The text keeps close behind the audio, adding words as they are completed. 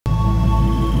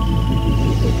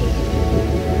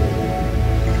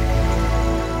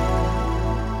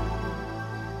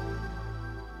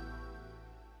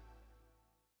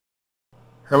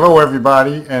Hello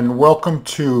everybody, and welcome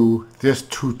to this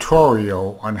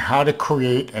tutorial on how to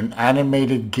create an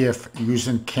animated GIF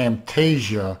using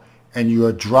Camtasia and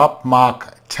your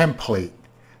DropMock template.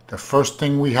 The first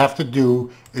thing we have to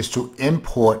do is to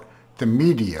import the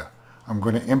media. I'm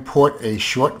going to import a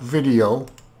short video,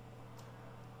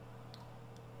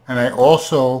 and I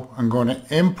also am going to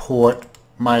import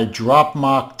my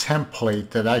DropMock template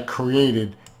that I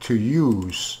created to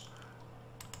use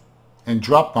in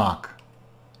DropMock.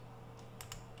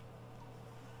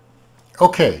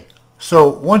 Okay, so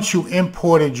once you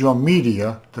imported your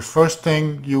media, the first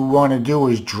thing you want to do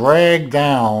is drag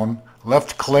down,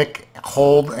 left click,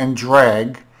 hold and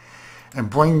drag, and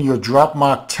bring your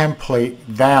DropMock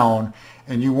template down,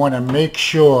 and you want to make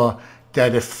sure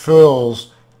that it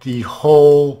fills the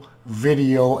whole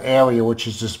video area, which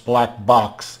is this black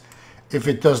box. If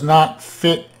it does not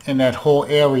fit in that whole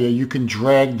area, you can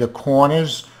drag the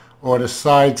corners or the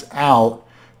sides out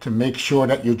to make sure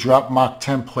that your DropMock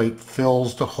template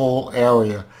fills the whole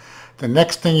area. The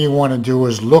next thing you want to do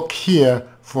is look here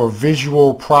for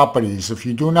visual properties. If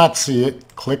you do not see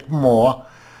it, click more,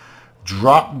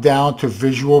 drop down to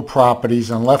visual properties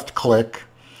and left click,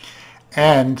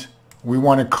 and we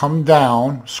want to come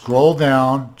down, scroll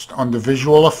down under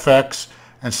visual effects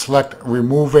and select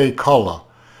remove a color.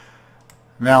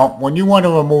 Now when you want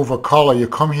to remove a color, you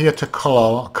come here to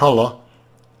color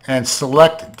and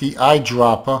select the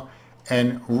eyedropper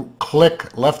and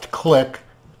left click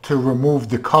to remove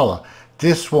the color.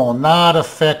 This will not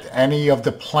affect any of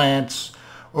the plants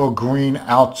or green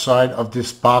outside of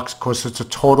this box because it's a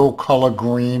total color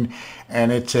green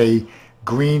and it's a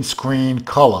green screen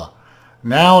color.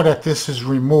 Now that this is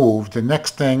removed, the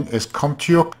next thing is come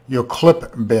to your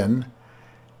clip bin,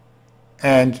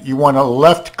 and you want to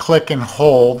left click and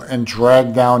hold and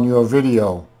drag down your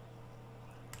video.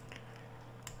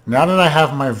 Now that I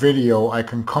have my video, I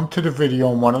can come to the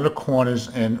video in one of the corners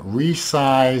and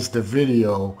resize the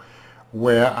video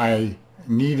where I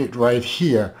need it right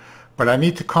here. But I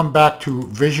need to come back to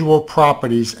visual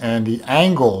properties, and the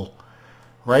angle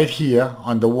right here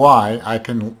on the Y, I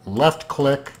can left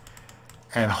click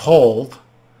and hold,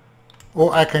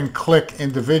 or I can click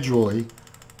individually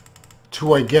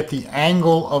till I get the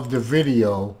angle of the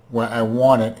video where I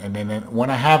want it, and then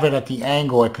when I have it at the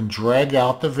angle, I can drag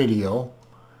out the video.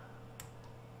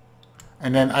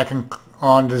 And then I can,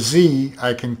 on the Z,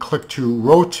 I can click to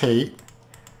rotate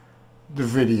the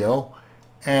video.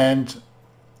 And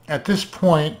at this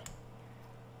point,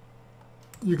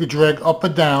 you could drag up or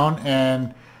down,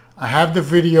 and I have the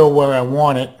video where I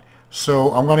want it.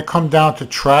 So I'm going to come down to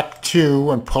track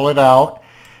 2 and pull it out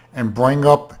and bring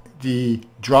up the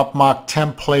DropMock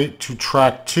template to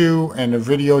track 2 and the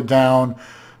video down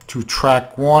to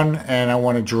track 1, and I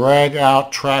want to drag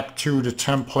out track 2, the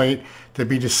template, to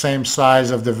be the same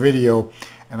size of the video,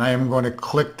 and I am going to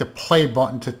click the play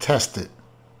button to test it.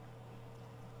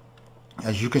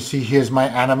 As you can see, here's my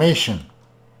animation.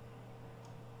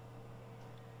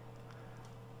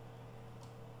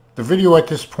 The video at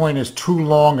this point is too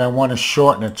long. I want to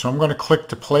shorten it, so I'm going to click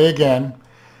to play again,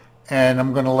 and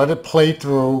I'm going to let it play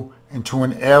through into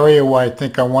an area where I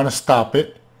think I want to stop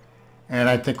it, and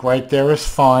I think right there is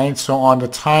fine. So on the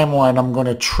timeline, I'm going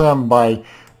to trim by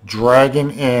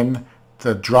dragging in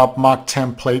the DropMock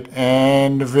template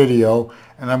and the video,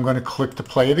 and I'm going to click to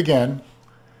play it again.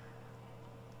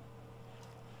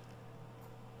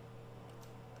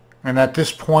 And at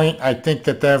this point, I think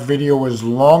that that video is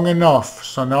long enough,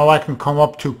 so now I can come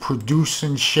up to produce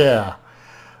and share.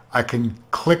 I can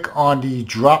click on the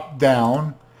drop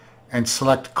down and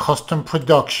select custom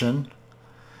production.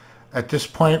 At this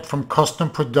point, from custom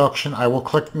production, I will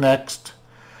click next.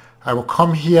 I will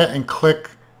come here and click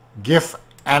GIF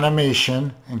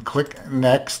animation and click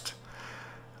next.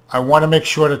 I want to make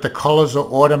sure that the colors are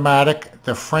automatic,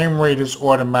 the frame rate is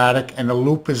automatic, and the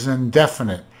loop is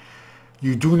indefinite.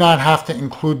 You do not have to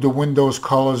include the Windows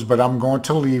colors, but I'm going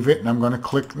to leave it, and I'm going to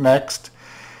click next.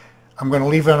 I'm going to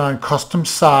leave it on custom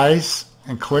size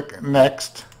and click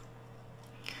next.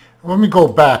 Let me go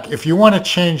back. If you want to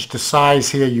change the size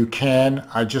here, you can.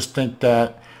 I just think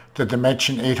that the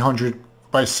dimension 800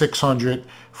 by 600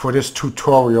 for this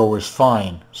tutorial is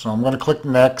fine. So I'm going to click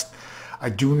next. I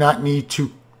do not need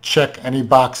to check any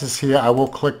boxes here. I will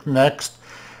click next.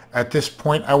 At this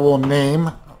point, I will name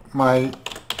my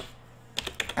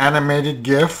animated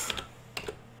GIF,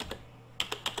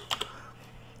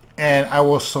 and I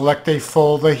will select a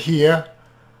folder here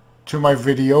to my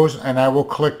videos, and I will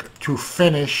click to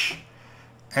finish.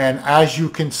 And as you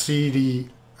can see,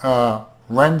 the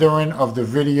rendering of the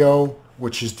video,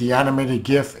 which is the animated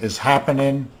GIF, is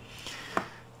happening,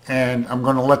 and I'm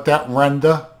going to let that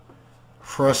render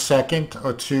for a second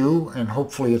or two, and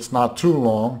hopefully it's not too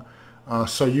long,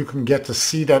 so you can get to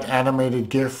see that animated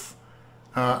GIF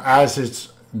as it's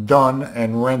done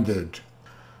and rendered.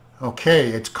 Okay,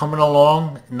 it's coming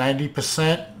along,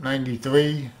 90%,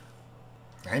 93,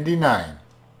 99.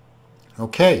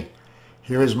 Okay,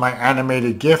 here is my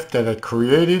animated GIF that I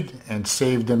created and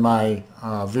saved in my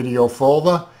video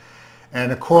folder.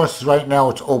 And of course, right now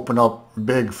it's open up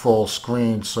big full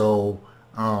screen, so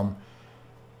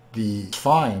it's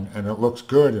fine and it looks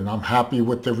good, and I'm happy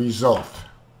with the result.